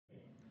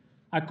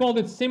I called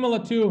it similar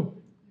to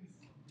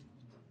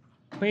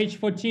page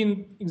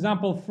 14,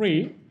 example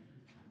 3.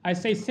 I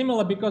say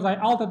similar because I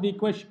altered the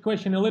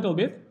equation a little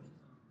bit.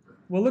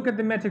 We'll look at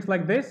the matrix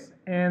like this,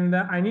 and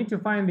I need to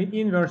find the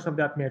inverse of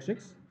that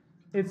matrix.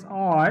 It's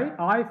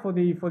I for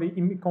the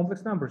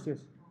complex numbers, yes.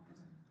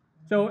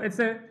 So it's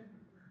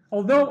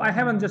although I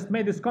haven't just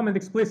made this comment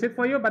explicit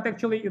for you, but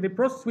actually the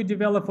process we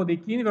develop for the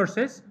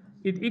inverses,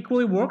 it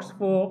equally works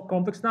for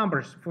complex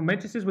numbers, for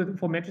matrices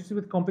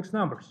with complex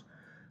numbers.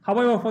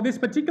 However, for this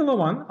particular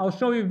one, I'll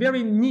show you a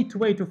very neat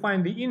way to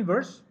find the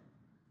inverse.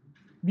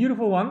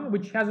 Beautiful one,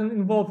 which hasn't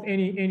involved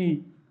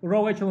any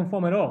row echelon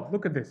form at all.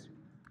 Look at this.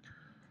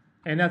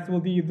 And that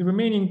will be, the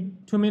remaining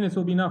 2 minutes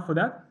will be enough for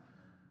that.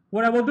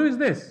 What I will do is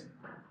this.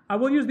 I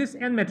will use this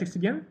n matrix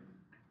again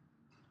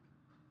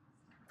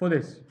for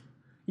this.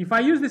 If I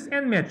use this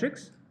n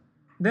matrix,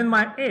 then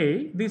my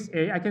A, this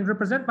A, I can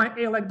represent my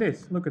A like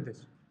this. Look at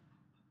this.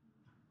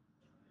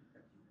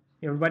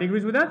 Everybody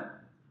agrees with that?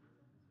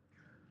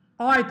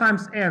 I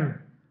times n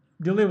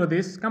deliver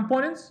these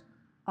components.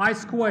 I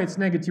square, it's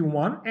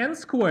 -1. N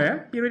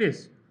square, here it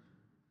is.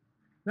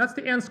 That's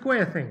the n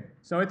square thing.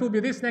 So it will be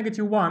this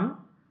 -1,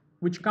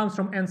 which comes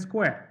from n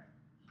square.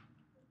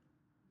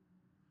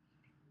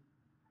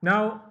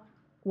 Now,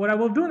 what I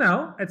will do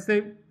now, it's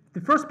the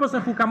first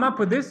person who come up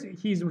with this,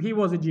 he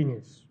was a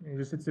genius.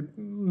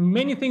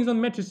 Many things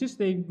on matrices,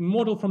 they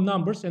model from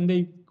numbers, and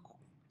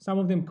some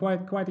of them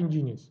quite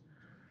ingenious.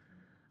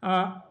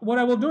 What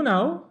I will do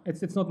now,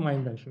 it's not my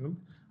invention.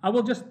 I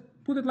will just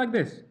put it like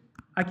this.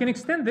 I can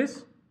extend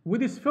this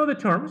with these further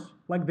terms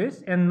like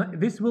this, and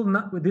this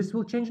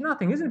will change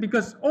nothing, isn't it?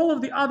 Because all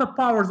of the other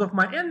powers of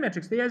my n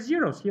matrix, they are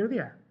zeros here,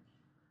 there.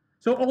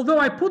 So although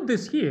I put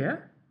this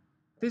here,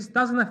 this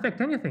doesn't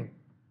affect anything,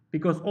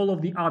 because all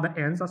of the other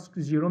n's are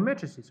zero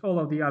matrices. All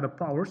of the other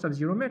powers are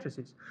zero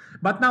matrices.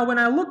 But now when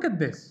I look at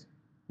this,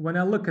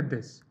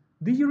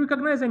 do you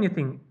recognize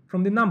anything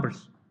from the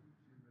numbers?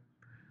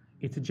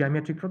 It's a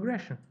geometric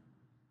progression.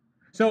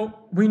 So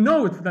we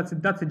know that's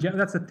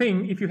a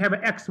thing. If you have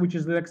an x, which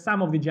is the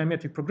sum of the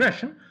geometric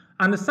progression,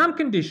 under some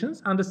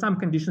conditions,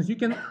 you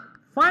can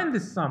find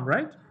this sum,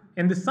 right?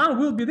 And the sum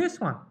will be this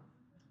one.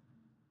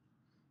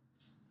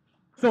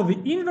 So the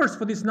inverse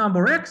for this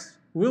number x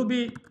will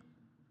be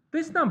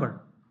this number.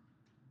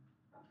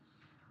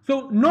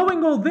 So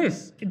knowing all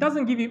this, it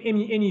doesn't give you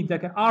any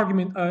like an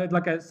argument,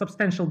 like a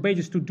substantial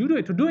basis to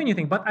do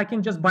anything. But I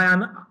can just, by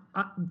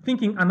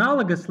thinking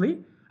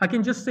analogously, I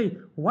can just say,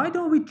 why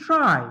don't we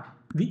try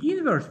the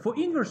inverse for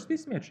inverse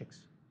this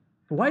matrix?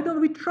 Why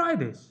don't we try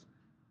this?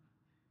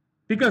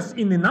 Because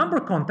in the number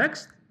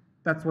context,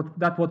 that's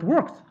what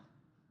worked.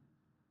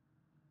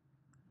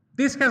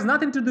 This has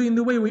nothing to do in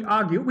the way we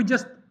argue.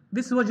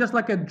 This was just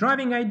like a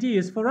driving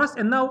ideas for us,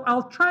 and now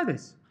I'll try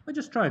this. Let's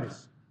just try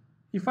this.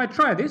 If I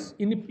try this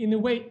in the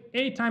way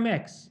A times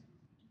x,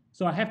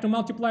 so I have to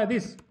multiply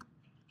this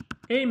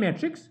A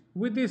matrix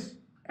with this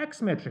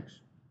x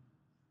matrix.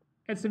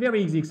 It's a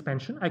very easy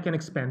expansion. I can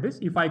expand this.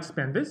 If I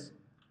expand this,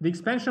 the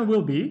expansion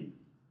will be,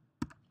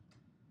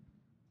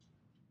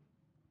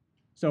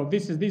 so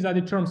these are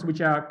the terms which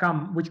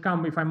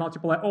come if I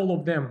multiply all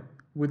of them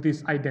with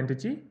this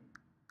identity.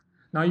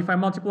 Now if I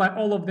multiply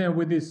all of them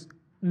with this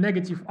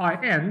negative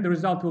in, the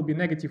result will be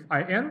negative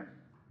in,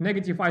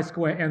 negative I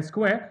square n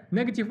square,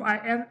 negative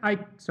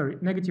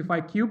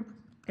I cube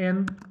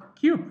n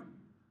cube.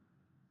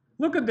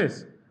 Look at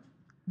this.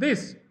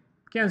 This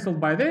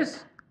cancelled by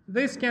this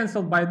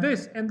cancelled by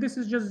this, and this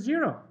is just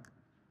 0.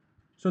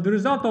 So the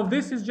result of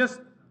this is just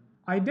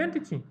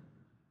identity.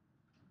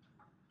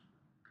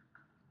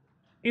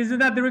 Isn't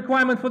that the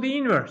requirement for the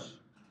inverse?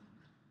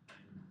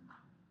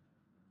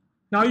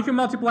 Now if you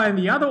multiply in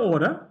the other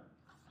order,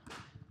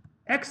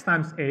 x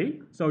times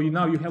a, so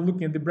now you have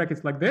looking at the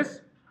brackets like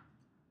this.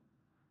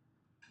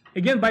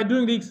 Again, by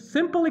doing the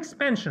simple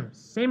expansion,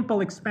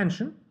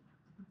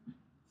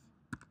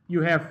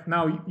 you have,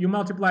 now you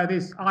multiply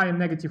this I and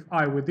negative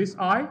I with this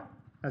I,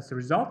 that's the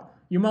result.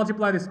 You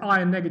multiply this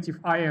I and negative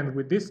in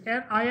with this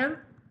in,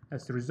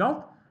 that's the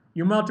result.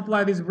 You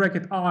multiply this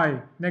bracket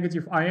I,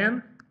 negative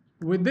in,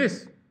 with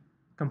this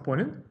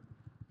component,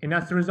 and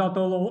that's the result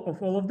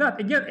of all of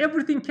that. Again,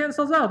 everything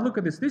cancels out. Look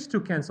at this. These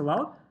two cancel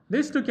out,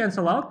 these two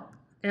cancel out,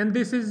 and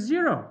this is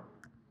 0.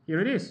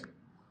 Here it is.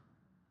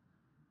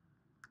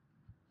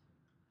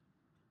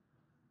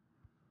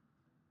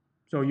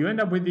 So you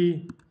end up with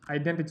the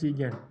identity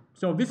again.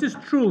 So this is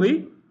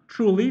truly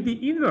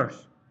the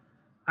inverse.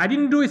 I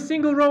didn't do a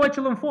single row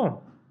echelon form.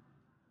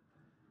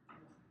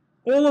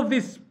 All of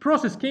this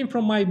process came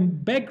from my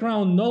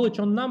background knowledge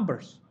on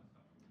numbers.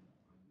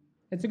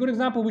 It's a good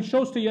example which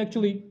shows to you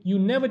actually you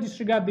never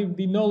disregard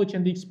the knowledge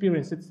and the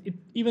experience.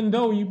 Even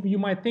though you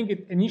might think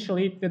it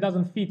initially it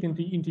doesn't fit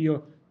into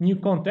your new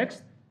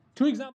context. 2 examples.